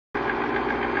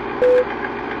Hello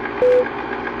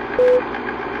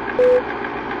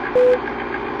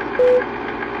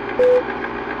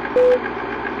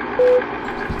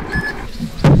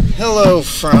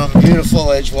from beautiful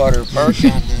Edgewater Park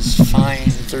on this fine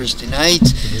Thursday night.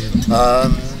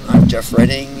 I'm Jeff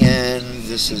Redding, and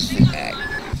this is the Bag.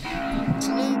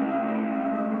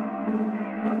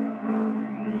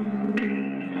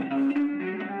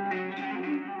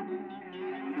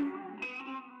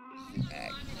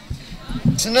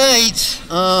 Tonight,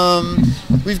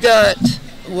 we've got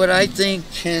what I think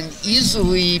can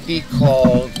easily be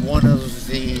called one of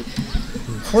the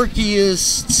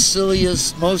quirkiest,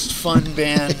 silliest, most fun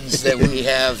bands that we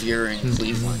have here in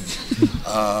Cleveland.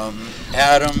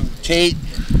 Adam, Kate,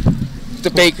 the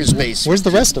Baker's Basement. Where's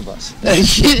the rest of us?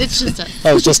 It's just us.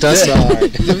 Oh, it's just us? All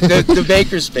right. the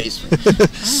Baker's Basement.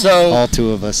 So, all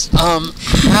two of us.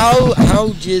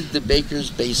 How did the Baker's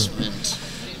Basement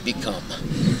become?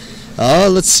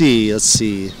 Let's see.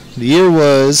 The year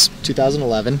was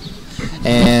 2011,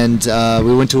 and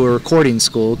we went to a recording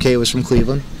school. Kate was from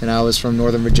Cleveland, and I was from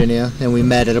Northern Virginia, and we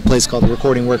met at a place called the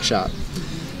Recording Workshop.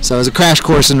 So it was a crash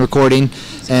course in recording,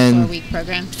 and 4-week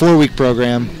program. 4-week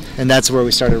program, and that's where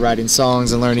we started writing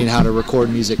songs and learning how to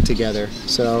record music together.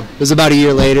 So it was about a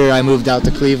year later. I moved out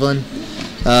to Cleveland,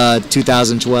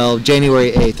 2012,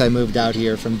 January 8th. I moved out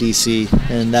here from DC,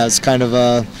 and that was kind of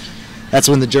that's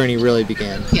when the journey really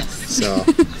began. Yes. So,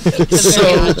 It's a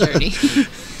very odd journey.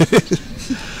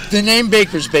 The name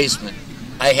Baker's Basement,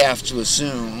 I have to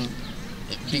assume,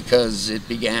 because it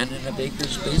began in a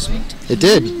baker's basement? It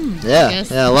did. Yeah.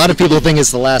 Yes. Yeah. A lot of people think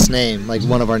it's the last name. Like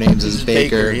one of our names is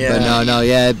Baker. Yeah. But no.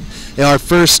 Yeah. Our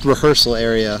first rehearsal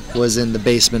area was in the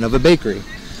basement of a bakery.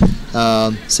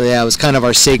 So yeah, it was kind of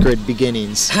our sacred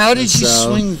beginnings. How did you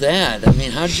swing that? I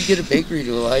mean, how did you get a bakery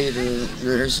to allow you to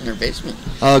rehearse in their basement?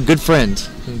 Good friend.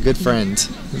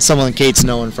 Someone Kate's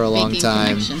known for a long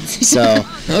time. So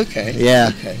okay.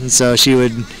 Yeah. Okay. And so she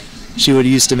would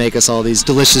used to make us all these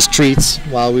delicious treats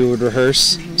while we would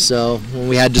rehearse. So when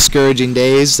we had discouraging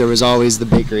days, there was always the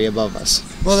bakery above us.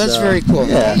 Well, that's very cool.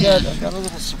 Yeah. I've got a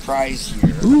little surprise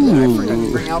here. Ooh. That I forgot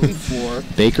to bring out before.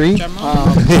 Bakery? Yeah.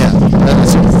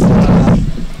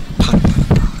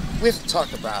 We have to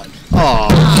talk about it. Oh.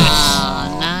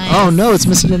 Nice. Oh no, it's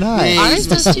missing an eye. Ours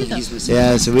does too, though.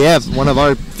 Yeah, so we have one of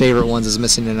our favorite ones is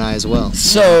missing an eye as well.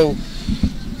 So,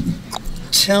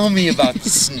 tell me about the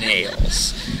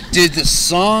snails. Did the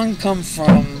song come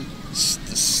from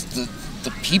the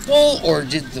people, or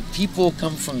did the people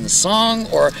come from the song,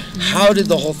 or how did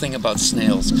the whole thing about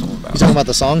snails come about? You talking about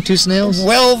the song Two Snails?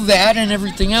 Well, that and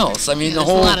everything else. I mean, the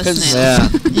whole, because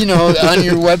you know, on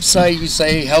your website you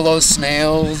say hello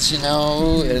snails, you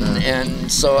know,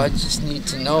 and so I just need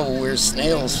to know where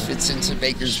snails fits into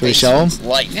Baker's Basement's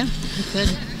life. Yeah, you could.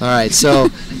 All right,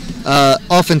 so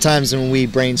oftentimes when we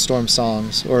brainstorm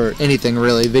songs or anything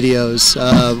really, videos,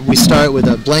 we start with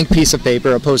a blank piece of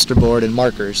paper, a poster board, and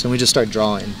markers, and we just start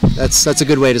drawing. That's a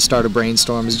good way to start a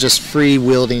brainstorm. Is just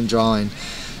free-wielding drawing.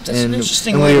 That's an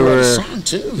interesting way to write a song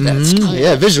too. That's cool.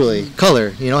 Yeah, visually,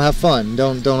 color. You know, have fun.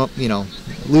 Don't you know,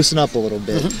 loosen up a little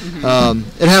bit.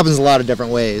 It happens a lot of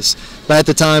different ways. But at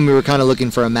the time, we were kind of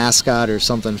looking for a mascot or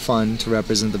something fun to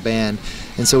represent the band,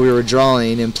 and so we were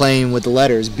drawing and playing with the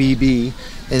letters BB.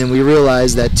 And then we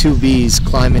realized that two B's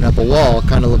climbing up a wall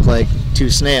kind of look like two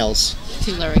snails.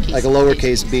 Two lowercase. Like a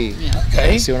lowercase B. Yeah.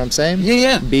 Okay. See what I'm saying?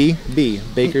 Yeah. B,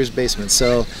 Baker's Basement.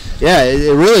 So, yeah,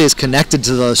 it really is connected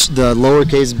to the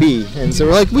lowercase B. And so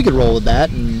we're like, we could roll with that.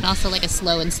 And also like a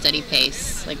slow and steady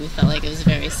pace. Like we felt like it was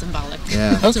very symbolic.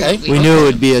 Yeah. Okay. We knew it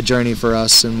would be a journey for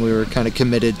us, and we were kind of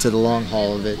committed to the long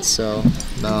haul of it. So,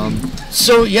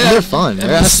 yeah, they're fun.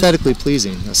 They're aesthetically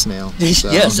pleasing, a snail.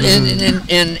 So. Yes,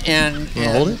 and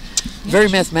hold it? Very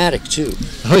mathematic too.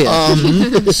 Oh yeah.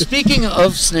 Speaking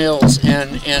of snails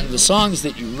and the songs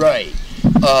that you write,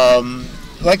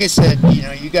 like I said, you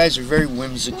know, you guys are very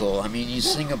whimsical. I mean, you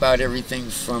sing about everything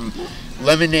from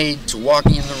lemonade to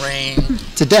walking in the rain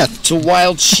to death to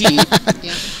wild sheep.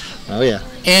 Yeah. Oh yeah.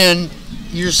 And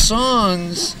your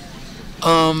songs,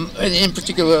 in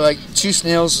particular, like Two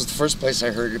Snails was the first place I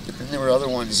heard it, but then there were other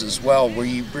ones as well where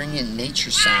you bring in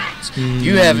nature sounds.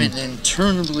 You have an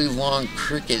interminably long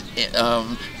cricket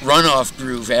runoff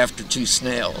groove after Two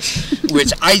Snails,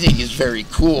 which I think is very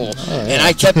cool. Oh, yeah. And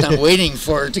I kept on waiting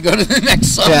for it to go to the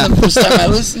next song. Yeah. The first time I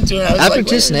listened to it, I was after like,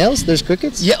 Two Snails, there's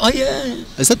crickets? Yeah, oh yeah.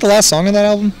 Is that the last song on that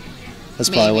album? That's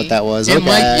probably what that was. It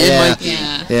might be.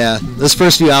 Yeah. Those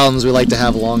first few albums, we like to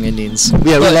have long endings.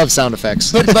 Yeah, we love sound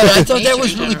effects. But I thought that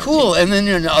was really cool. And then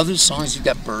in other songs, you've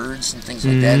got birds and things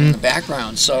like that in the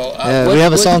background. So we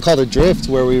have a song called Adrift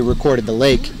where we recorded the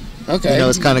lake Okay. You know,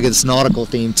 it's kind of got this nautical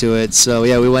theme to it. So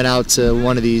yeah, we went out to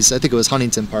one of these. I think it was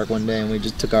Huntington Park one day, and we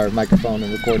just took our microphone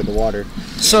and recorded the water.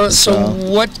 So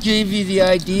what gave you the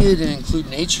idea to include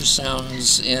nature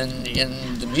sounds in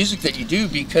the music that you do?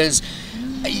 Because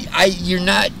you're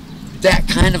not that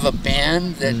kind of a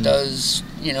band that does,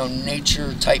 you know,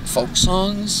 nature type folk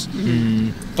songs,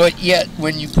 but yet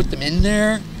when you put them in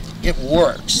there, it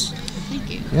works. Thank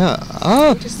you.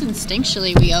 Yeah. Just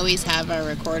instinctually, we always have our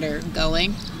recorder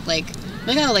going. Like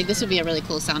oh, like this would be a really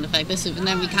cool sound effect. And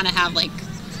then we kind of have like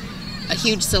a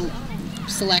huge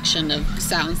selection of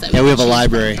sounds that we have a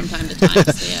library from time to time.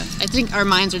 So yeah, I think our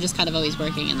minds are just kind of always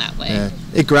working in that way. Yeah.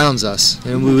 It grounds us,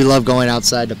 and we love going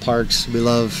outside to parks. We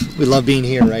love being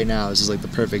here right now. This is like the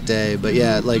perfect day. But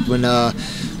yeah, like when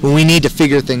we need to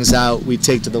figure things out, we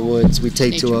take to the woods, we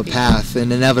take to a path,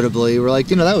 and inevitably we're like,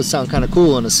 you know, that would sound kind of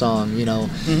cool in a song. You know,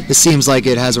 it seems like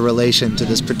it has a relation to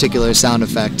this particular sound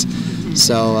effect.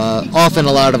 So often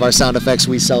a lot of our sound effects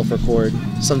we self-record.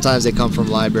 Sometimes they come from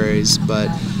libraries, but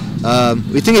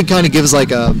we think it kind of gives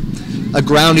like a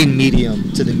grounding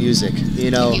medium to the music, you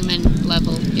know. Human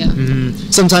level, yeah.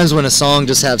 Sometimes when a song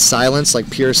just has silence, like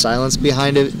pure silence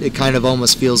behind it, it kind of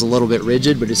almost feels a little bit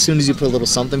rigid, but as soon as you put a little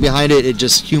something behind it, it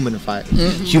just humanifies.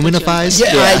 Humanifies?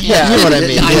 Yeah. You know what I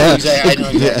mean. I know exactly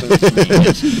what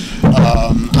you mean.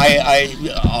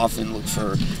 I often look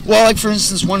for, well, like for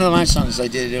instance, one of my songs I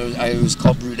did, it was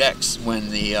called Brood X, when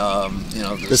the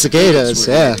cicadas,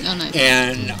 Oh, nice.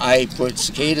 and I put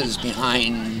cicadas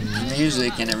behind the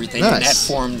music and everything, Nice. and that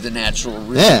formed the natural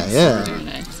rhythm for Very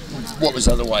nice. what was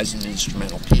otherwise an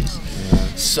instrumental piece.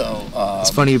 So It's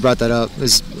funny you brought that up.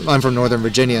 I'm from Northern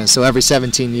Virginia, so every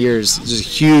 17 years there's a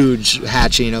huge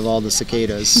hatching of all the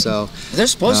cicadas. So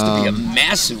there's supposed to be a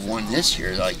massive one this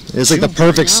year, like it's like the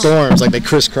perfect storms, like they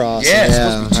crisscross.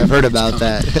 Yeah, I've heard about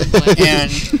that.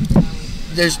 And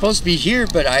they're supposed to be here,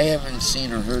 but I haven't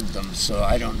seen or heard them, so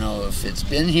I don't know if it's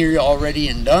been here already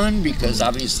and done, because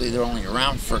obviously they're only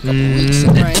around for a couple of weeks.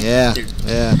 And Right.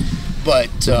 Yeah. But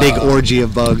Big orgy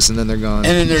of bugs, and then they're gone.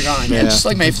 and then they're gone. Yeah, Yeah. just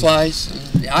like mayflies.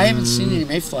 I haven't seen any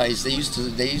mayflies. They used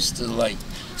to like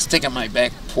stick on my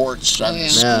back porch on the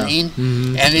screen,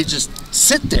 and they just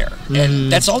sit there,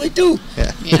 and that's all they do.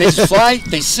 Yeah. They just fly,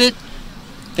 they sit,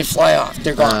 they fly off,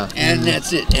 they're gone, and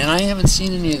that's it. And I haven't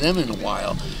seen any of them in a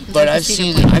while, but I've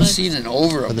seen an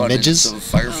overabundance of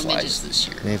fireflies this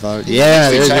year. Mayflower.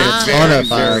 Yeah, there's a ton very, of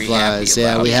very fireflies. happy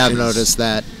Yeah, about we it, have noticed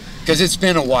that. because it's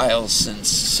been a while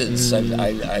since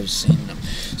I've seen them.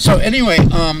 So anyway,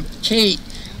 Kate,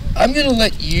 I'm gonna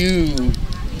let you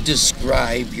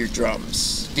describe your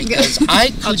drums, because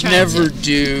I could never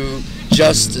do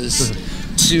justice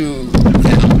to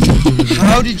them.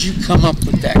 How did you come up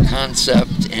with that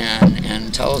concept,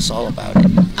 and tell us all about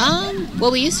it?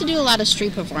 Well, we used to do a lot of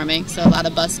street performing, so a lot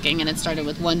of busking, and it started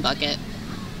with one bucket.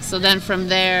 So then from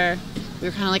there, we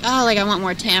were kind of like, oh, like I want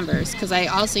more timbres, because I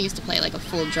also used to play like a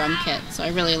full drum kit, so I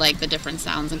really like the different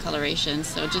sounds and colorations.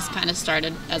 So it just kind of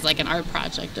started as like an art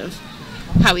project of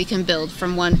how we can build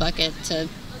from one bucket to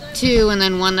two, and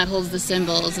then one that holds the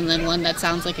cymbals, and then one that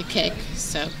sounds like a kick.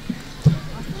 So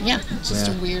yeah, it's just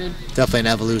a weird, definitely an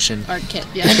evolution. art kit.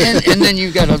 Yeah. and then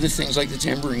you've got other things like the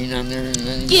tambourine on there, and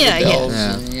then the bells,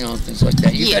 and things like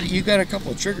that. You got a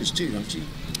couple of triggers too, don't you?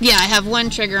 Yeah, I have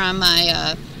one trigger on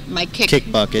my my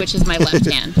kick bucket, which is my left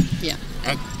hand. Yeah.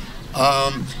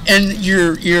 And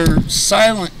your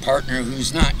silent partner,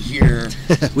 who's not here,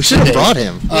 we should have brought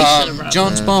him.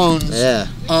 Jones Bones. Yeah.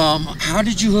 How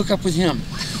did you hook up with him?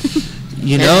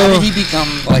 You And know, how did he become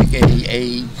like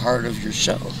a part of your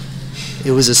show?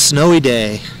 it was a snowy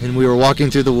day, and we were walking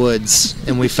through the woods,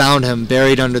 and we found him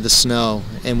buried under the snow,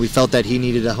 and we felt that he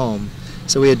needed a home.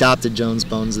 So we adopted Jones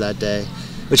Bones that day,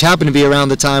 which happened to be around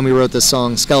the time we wrote the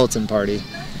song Skeleton Party.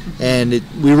 And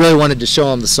we really wanted to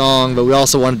show him the song, but we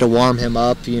also wanted to warm him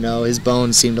up. You know, his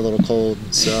bones seemed a little cold,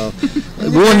 so we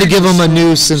wanted to give him a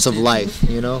new sense of life.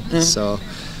 You know, so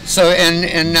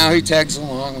and now he tags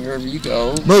along wherever you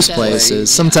go. Most places.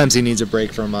 Sometimes he needs a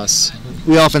break from us.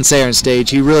 We often say on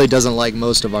stage he really doesn't like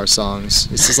most of our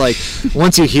songs. It's just like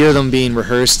once you hear them being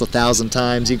rehearsed 1,000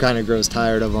 times, he kind of grows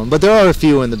tired of them. But there are a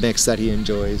few in the mix that he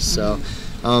enjoys. So.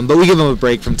 But we give him a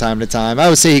break from time to time. I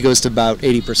would say he goes to about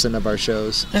 80% of our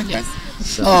shows. Okay.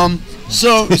 So.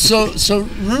 So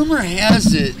rumor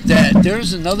has it that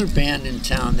there's another band in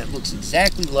town that looks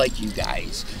exactly like you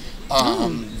guys,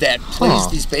 that plays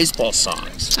these baseball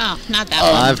songs. Oh, not that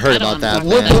one. I've heard I don't about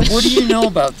wanna that. work with What do you know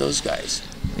about those guys?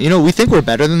 You know, we think we're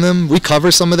better than them. We cover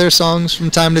some of their songs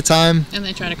from time to time. And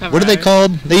they try to cover What are they ours.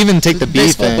 called? They even take the B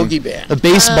Baseball thing. Boogie Band. The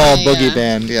baseball Oh, boogie yeah.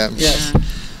 band. Yeah. Yes.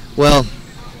 Well,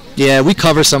 Yeah, we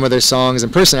cover some of their songs,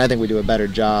 and personally, I think we do a better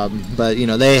job. But you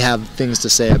know, they have things to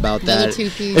say about They're that. the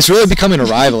two-piece. It's really becoming a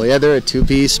rival. Yeah, they're a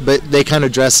two-piece, but they kind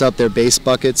of dress up their bass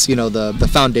buckets. You know, the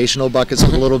foundational buckets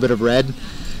with a little bit of red.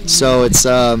 So it's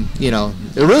you know,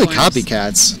 they're really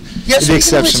copycats. Yes. The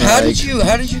exception. How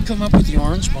did you come up with the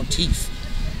orange motif?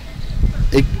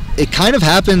 It kind of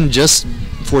happened just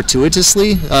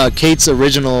fortuitously. Kate's your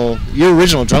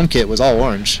original drum kit was all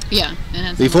orange. Yeah.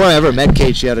 Before I ever met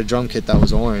Kate, she had a drum kit that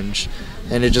was orange,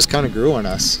 and it just kind of grew on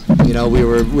us. You know, we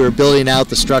were building out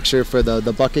the structure for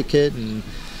the bucket kit, and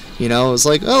you know, it was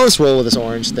like, oh, let's roll with this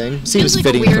orange thing. Seems like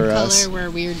fitting a weird for color, us. We're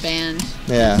a weird band.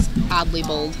 Yeah. It's oddly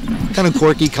bold. Kind of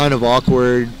quirky, kind of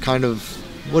awkward, kind of,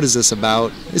 what is this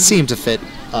about? It seemed to fit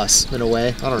us in a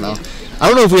way. I don't know. I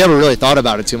don't know if we ever really thought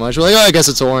about it too much. We're like, oh, I guess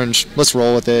it's orange. Let's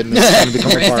roll with it. And it's kind of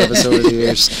become a part of us over the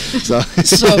years. So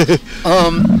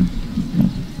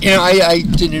you know, I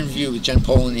did an interview with Jen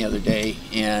Poland the other day,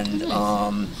 and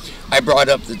I brought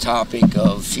up the topic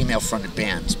of female-fronted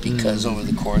bands because over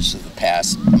the course of the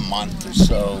past month or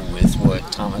so, with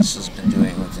what Thomas has been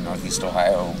doing with the Northeast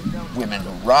Ohio Women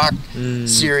Who Rock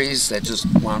series that just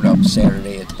wound up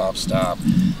Saturday at the Bop Stop,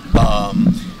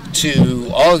 to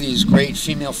all these great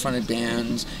female-fronted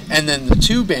bands, and then the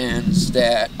two bands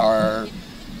that are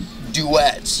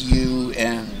duets, you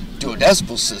and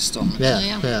Duodecibel System.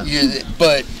 yeah.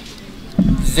 But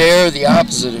they're the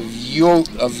opposite of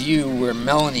you, where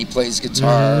Melanie plays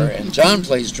guitar and John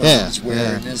plays drums,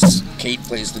 where in this Kate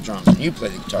plays the drums and you play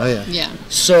the guitar. Oh, Yeah.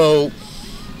 So,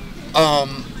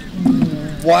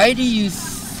 why do you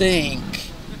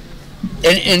think,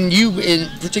 and you in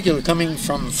particular, coming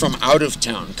from out of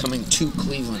town, coming to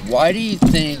Cleveland, why do you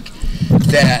think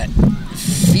that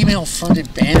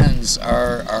female-fronted bands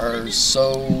are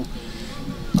so,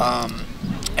 I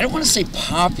don't want to say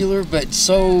popular, but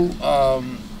so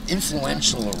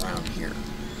influential around here?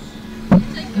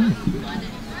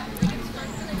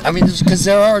 I mean, because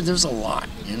there's a lot.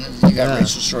 You got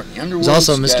Rachel Short and the Underwoods. There's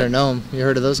also Mr. Gnome. You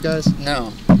heard of those guys?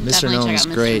 No. Mr. Gnome's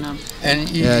great. And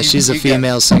she's a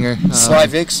female singer. Sly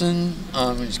Vixen,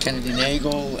 Kennedy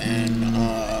Nagel, and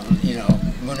you know,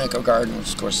 Moonico Garden,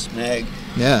 which of course is Meg.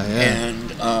 Yeah.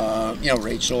 And you know,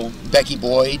 Rachel, Becky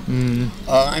Boyd.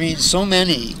 I mean, so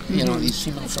many. You know, these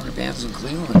female-fronted bands in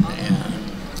Cleveland, and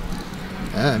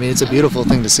yeah, I mean, it's a beautiful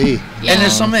thing to see. Yeah. and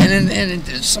there's some and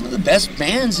some of the best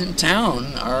bands in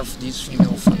town are these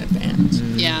female-fronted bands.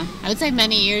 Yeah, I would say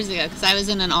many years ago, because I was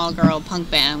in an all-girl punk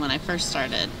band when I first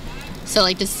started. So,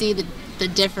 like, to see the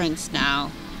difference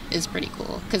now is pretty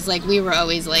cool. Because, like, we were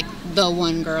always, like, the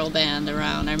one-girl band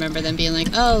around. I remember them being like,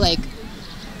 oh, like,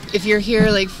 if you're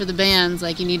here, like, for the bands,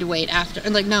 like, you need to wait after.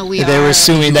 And, like, no, They were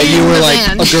assuming that you were, like,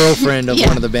 band. a girlfriend of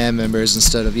one of the band members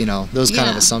instead of, you know, those kind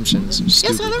of assumptions.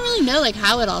 Yeah, so I don't really know, like,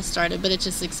 how it all started, but it's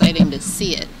just exciting to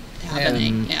see it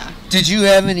happening. Yeah. Did you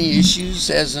have any issues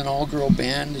as an all-girl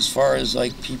band as far as,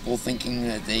 like, people thinking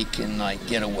that they can, like,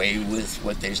 get away with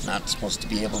what they're not supposed to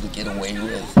be able to get away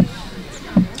with?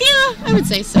 Yeah, I would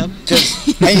say so.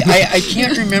 Because I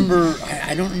can't remember,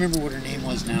 I don't remember what her name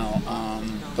was now,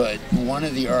 but one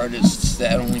of the artists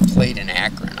that only played in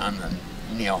Akron on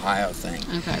the Ohio thing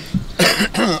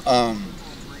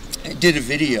did a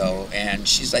video, and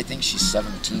I think she's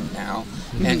 17 now,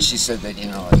 and she said that, you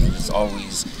know,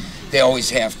 they always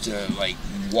have to, like,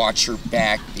 watch her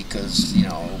back because, you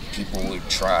know, people would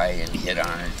try and hit on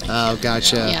her. Oh,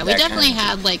 gotcha. Yeah, we definitely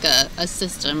had, like, a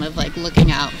system of, like,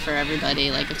 looking out for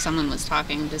everybody, like, if someone was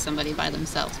talking to somebody by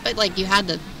themselves. But, like, you had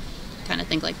to kind of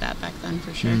think like that back then,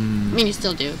 for sure. I mean, you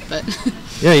still do, but...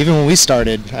 Yeah, even when we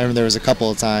started, I remember there was a couple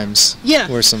of times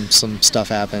where some stuff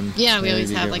happened. Yeah, we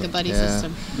always had, like, a buddy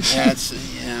system. Yeah, it's,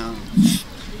 you know,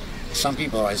 some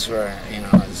people, I swear, you know,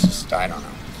 it's just, I don't know.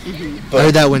 I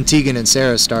heard that when Tegan and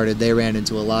Sarah started, they ran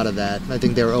into a lot of that. I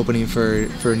think they were opening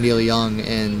for Neil Young,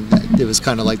 and it was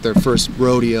kind of like their first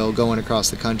rodeo going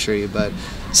across the country. But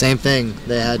same thing,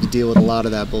 they had to deal with a lot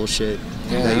of that bullshit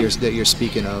that you're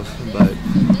speaking of. But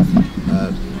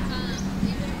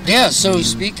yeah. So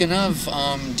speaking of,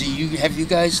 have you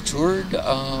guys toured?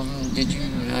 Did you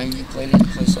played any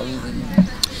place other than,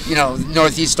 you know,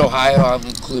 Northeast Ohio? I'll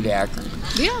include Akron.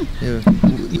 Yeah.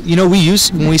 You know,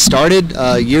 when we started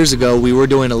years ago, we were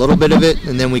doing a little bit of it,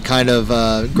 and then we kind of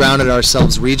grounded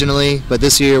ourselves regionally. But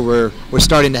this year, we're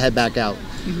starting to head back out.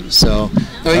 So.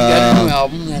 Oh, you got a new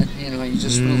album that, you know, you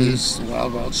just released,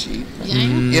 Wild Wild Sheep.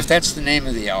 Yeah. If that's the name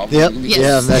of the album. Yep.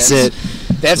 Yeah, that's it.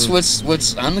 That's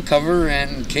what's on the cover.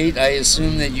 And Kate, I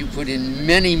assume that you put in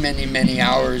many, many, many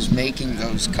hours making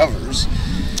those covers.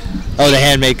 Oh, the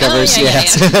handmade covers, yeah,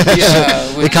 yeah.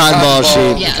 Yeah, The cotton ball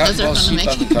sheet. Yeah, the cotton those are ball fun to sheet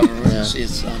on make. the cover.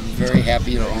 Yeah. I'm very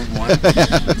happy to own one.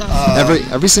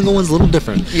 Every single one's a little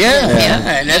different. Yeah,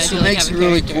 Yeah. and that's Yeah, what I feel like makes it having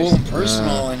really characters. cool and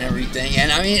personal and everything.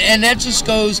 And I mean, and that just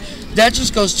goes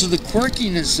to the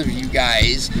quirkiness of you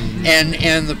guys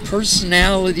and the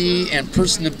personality and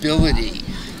personability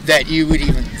that you would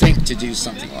even think to do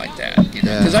something like that. You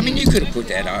know, because I mean, you could have put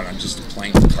that out on just a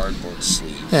plain cardboard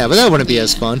sleeve. Yeah, but that wouldn't be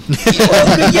as fun.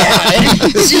 Well, yeah,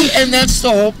 see, and that's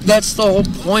the whole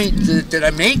point that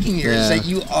I'm making here is that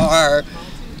you are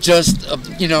just a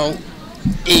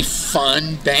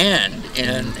fun band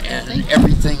and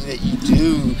everything that you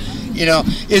do. You know,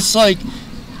 it's like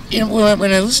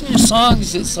when I listen to your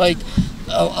songs, it's like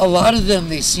a lot of them,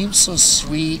 they seem so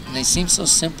sweet and they seem so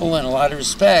simple in a lot of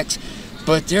respects.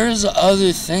 But there's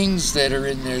other things that are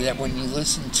in there that when you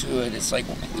listen to it, it's like,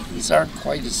 well, maybe these aren't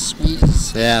quite as sweet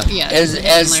as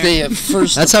they at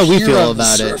first That's how we appear feel on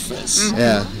about the it. surface.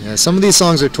 Yeah. Some of these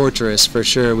songs are torturous for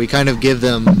sure. We kind of give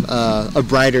them a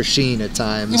brighter sheen at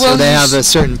times, Well, so they have a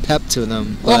certain pep to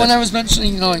them. Well, but- when I was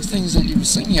mentioning, like things that you were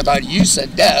singing about, you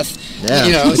said death. yeah,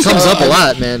 It comes up a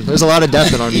lot, man. There's a lot of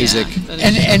death in our music.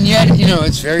 And yet,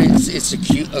 it's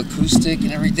acoustic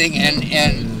and everything.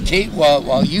 And Kate,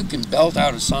 while you can belt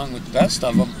out a song with the best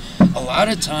of them, a lot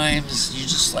of times you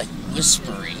just like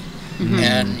whispering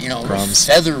and Crumbs.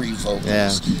 feathery vocals. Yeah.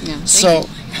 So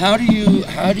how do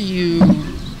you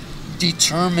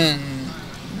determine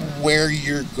where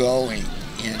you're going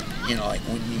in like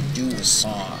when you do a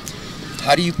song?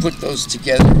 How do you put those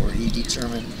together, or do you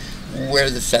determine where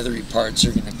the feathery parts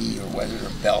are going to be, or whether a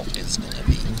belt is going to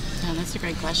be? Yeah, that's a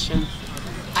great question.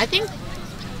 I think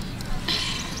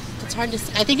it's hard to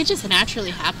say. I think it just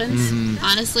naturally happens.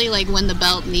 Honestly, like when the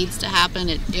belt needs to happen,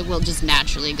 it will just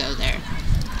naturally go there.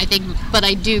 I think, but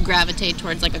I do gravitate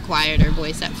towards like a quieter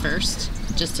voice at first,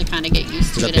 just to kind of get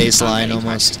used to The it. in bass line songwriting part.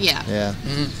 almost. Yeah.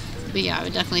 But yeah, I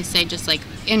would definitely say just like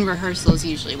in rehearsals,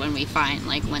 usually when we find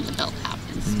like when the belt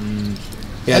happens.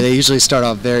 Yeah, they usually start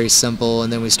off very simple,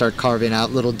 and then we start carving out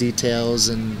little details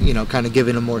and kind of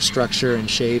giving them more structure and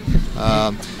shape.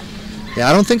 Yeah,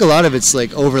 I don't think a lot of it's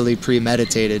like overly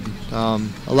premeditated. A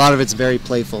lot of it's very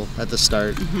playful at the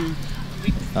start.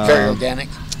 Very organic.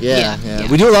 Yeah.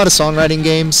 We do a lot of songwriting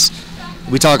games.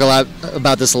 We talk a lot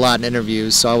about this in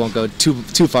interviews, so I won't go too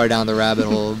far down the rabbit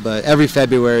hole. But every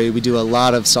February we do a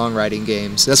lot of songwriting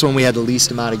games. That's when we had the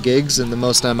least amount of gigs and the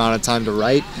most amount of time to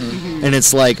write. And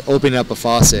it's like opening up a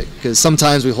faucet, because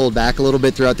sometimes we hold back a little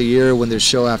bit throughout the year when there's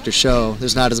show after show.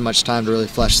 There's not as much time to really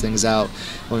flesh things out.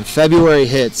 When February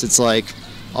hits, it's like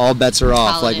all bets are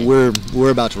off. Holiday. Like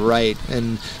we're about to write,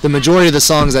 and the majority of the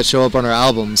songs that show up on our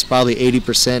albums, probably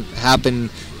 80%, happen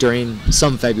during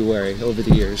some February over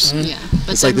the years. Yeah,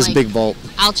 but It's then, like this big vault.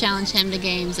 I'll challenge him to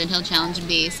games and he'll challenge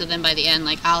me. So then by the end,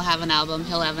 like I'll have an album,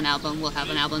 he'll have an album, we'll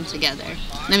have an album together.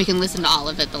 And then we can listen to all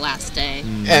of it the last day.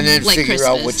 And then Like figure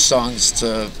out Christmas. which songs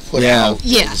to put Yeah. out.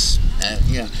 Yeah.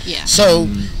 Yeah. So,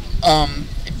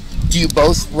 do you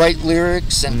both write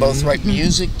lyrics and both write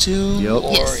music too? Yep.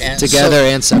 Or, Yes. and Together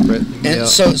and separate. And Yep.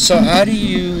 so how do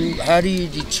you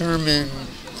determine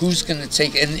who's going to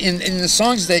take in the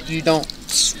songs that you don't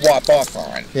swap off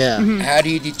on? Yeah. How do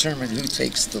you determine who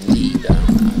takes the lead on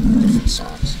different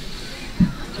songs?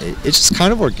 It's just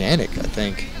kind of organic, I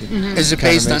think. Is it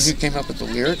Kinda based on makes- who came up with the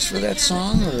lyrics for that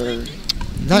song, or?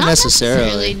 Not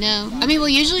necessarily. No. I mean, we'll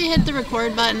usually hit the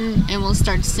record button and we'll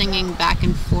start singing back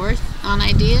and forth on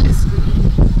ideas.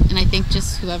 And I think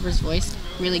just whoever's voice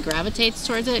really gravitates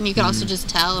towards it. And you can also just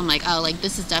tell, I'm like, oh, like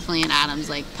this is definitely in Adam's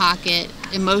like pocket,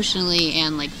 emotionally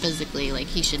and like physically. Like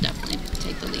he should definitely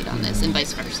take the lead on this, and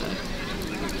vice versa.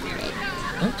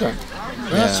 Okay. Well,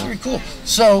 that's very cool.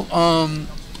 So,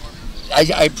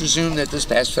 I presume that this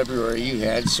past February you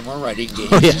had some more writing games.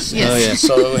 Oh, yes. Yes. Oh, yeah.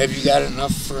 So have you got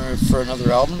enough for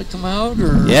another album to come out,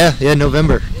 or? Yeah,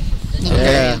 November.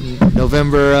 Yeah.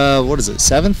 November, what is it,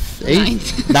 7th?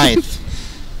 8th? 9th.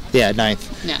 Yeah,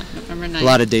 9th. Yeah, November 9th. A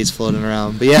lot of dates floating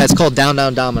around. But yeah, it's called Down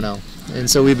Down Domino. And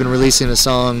so we've been releasing a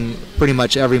song pretty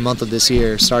much every month of this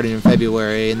year, starting in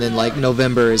February. And then like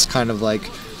November is kind of like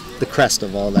the crest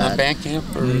of all On that.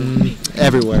 Bandcamp, or?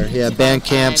 Everywhere. Yeah,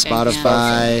 Bandcamp,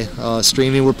 Spotify,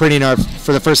 streaming. We're printing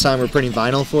for the first time, we're printing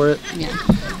vinyl for it.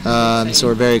 Yeah. So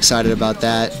we're very excited about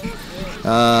that.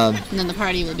 And then the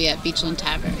party will be at Beachland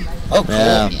Tavern. Oh,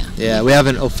 cool. Yeah, we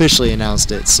haven't officially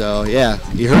announced it, so yeah,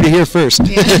 you heard it here first.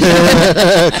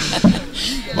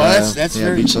 Well, that's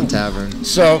very Beachland cool. Tavern.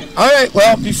 So, all right.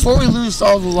 Well, before we lose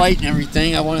all the light and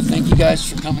everything, I want to thank you guys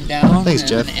for coming down. Thanks,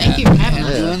 Jeff. Thank you for having and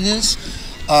us. doing this.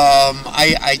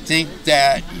 I think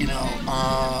that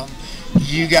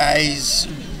you guys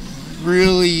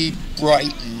really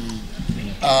brighten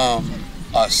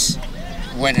us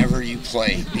whenever you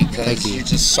play, because you're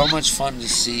just so much fun to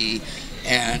see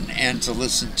and to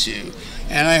listen to.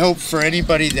 And I hope for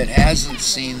anybody that hasn't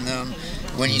seen them,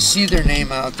 when you see their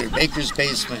name out there, Baker's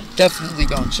Basement, definitely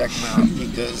go and check them out,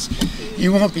 because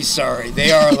you won't be sorry.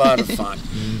 They are a lot of fun.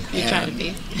 You try to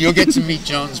be. You'll get to meet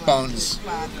Jones Bones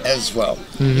as well.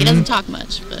 He doesn't talk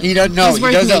much, but he doesn't. No, he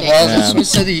doesn't. Well, that's what I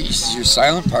said. He's your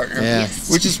silent partner,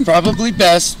 which is probably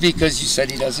best, because you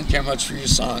said he doesn't care much for your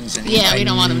songs. And yeah, we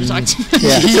don't want him to talk too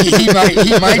much.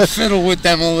 he might fiddle with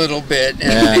them a little bit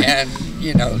and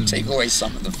you know, take away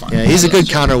some of the fun. Yeah, he's a good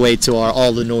counterweight to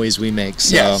all the noise we make.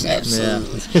 So. Yes,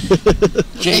 absolutely.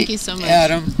 Thank you so much,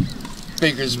 Adam.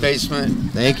 Baker's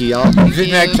Basement. Thank you, y'all.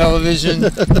 Rhythmic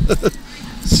Television.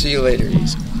 See you later.